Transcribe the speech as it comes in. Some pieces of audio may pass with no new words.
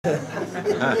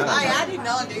I did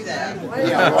not do that.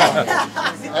 Yeah, right.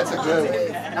 That's a good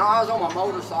one. No, I was on my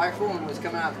motorcycle and was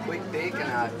coming out of the quick pick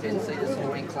and I didn't see the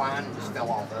slow incline and just fell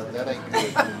off of it. That ain't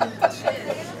good.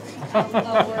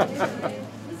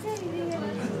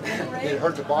 Did it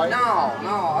hurt the bike? No,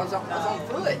 I was on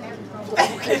foot.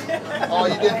 Oh,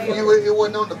 you didn't. It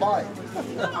wasn't on the bike.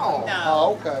 No.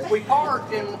 Oh, okay. We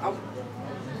parked and I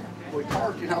went.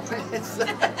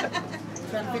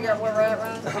 Trying to figure out where we're at,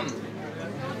 Ryan?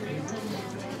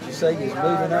 You say he's moving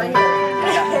on?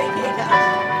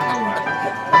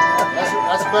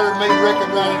 That's better than me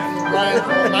wrecking running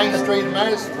on Main Street in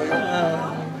Madisonville.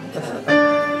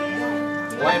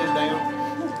 Landed down.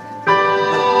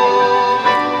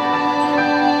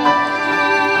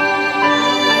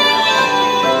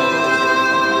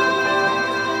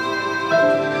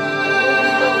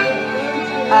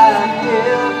 I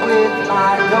dealt with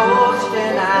my ghost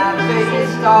and I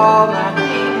faced all my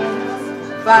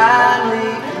demons.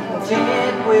 Finally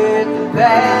content with the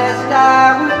past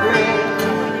I regret.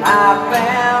 I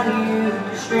found you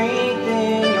strength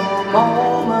in your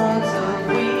moments of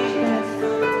weakness.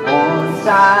 Once I'm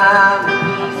at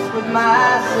peace with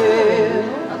myself,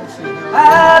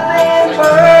 I've been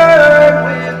burned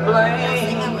with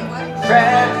blame,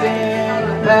 trapped in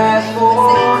the past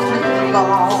for too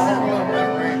long.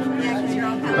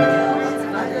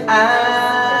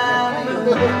 I'm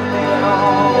moving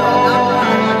on.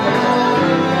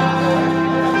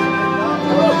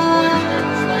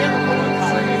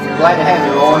 Glad to have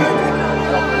you, Roy.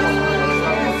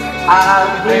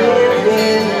 I've lived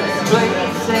in this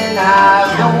place and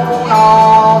I've known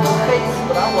all the faces.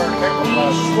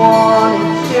 Each one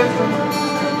is different,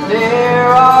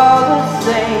 they're all the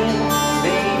same.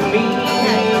 They mean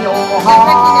me no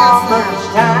harm first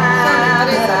time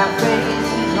that I face.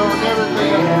 Never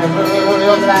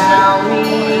allow me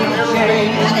to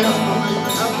change.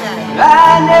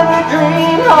 I never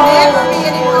dreamed home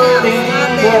would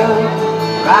end up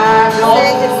right on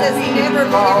It says never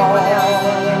be anyone else.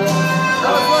 I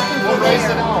was looking for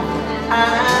there.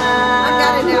 I've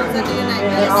got it now, so do your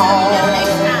name. Next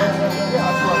time.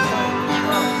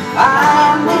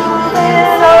 I'm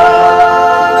moving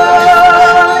on.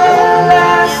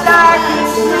 Last I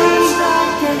could see,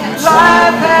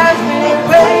 life has been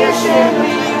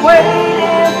patiently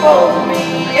waiting for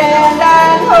me, and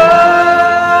I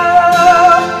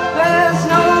know there's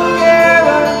no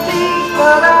guarantees,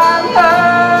 but I'm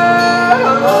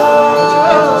home.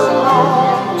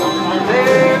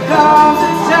 There comes a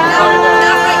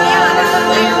time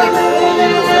when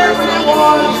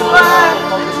everyone's life.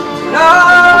 No,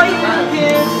 you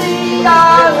can see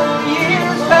all the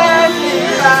years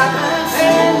passing by,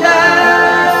 and I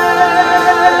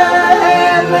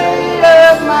have made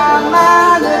up my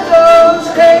mind that those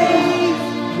days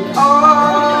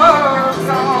are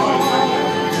gone.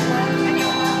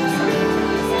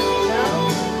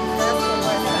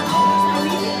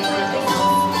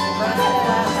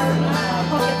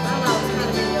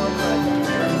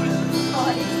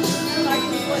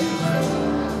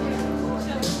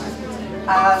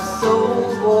 I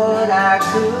sold what I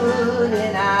could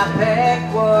and I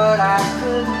packed what I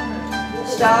couldn't.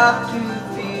 Stopped to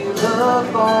fill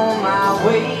up on my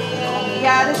way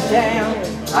out of town.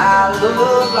 I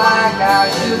look like I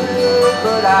should,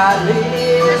 but I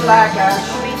live like I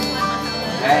should.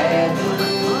 Had to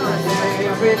lose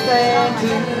everything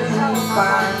to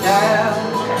find out.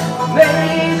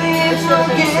 Maybe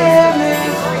forgiveness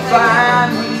will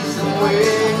find me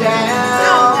somewhere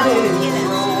down this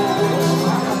road.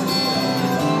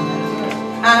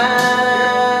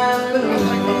 I'm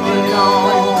moving on.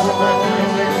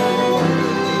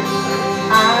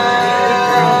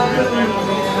 I'm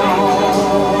moving on.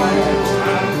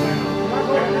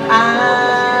 I'm moving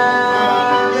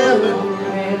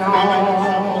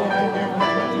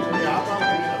on.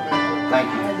 Thank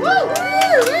you. Woo!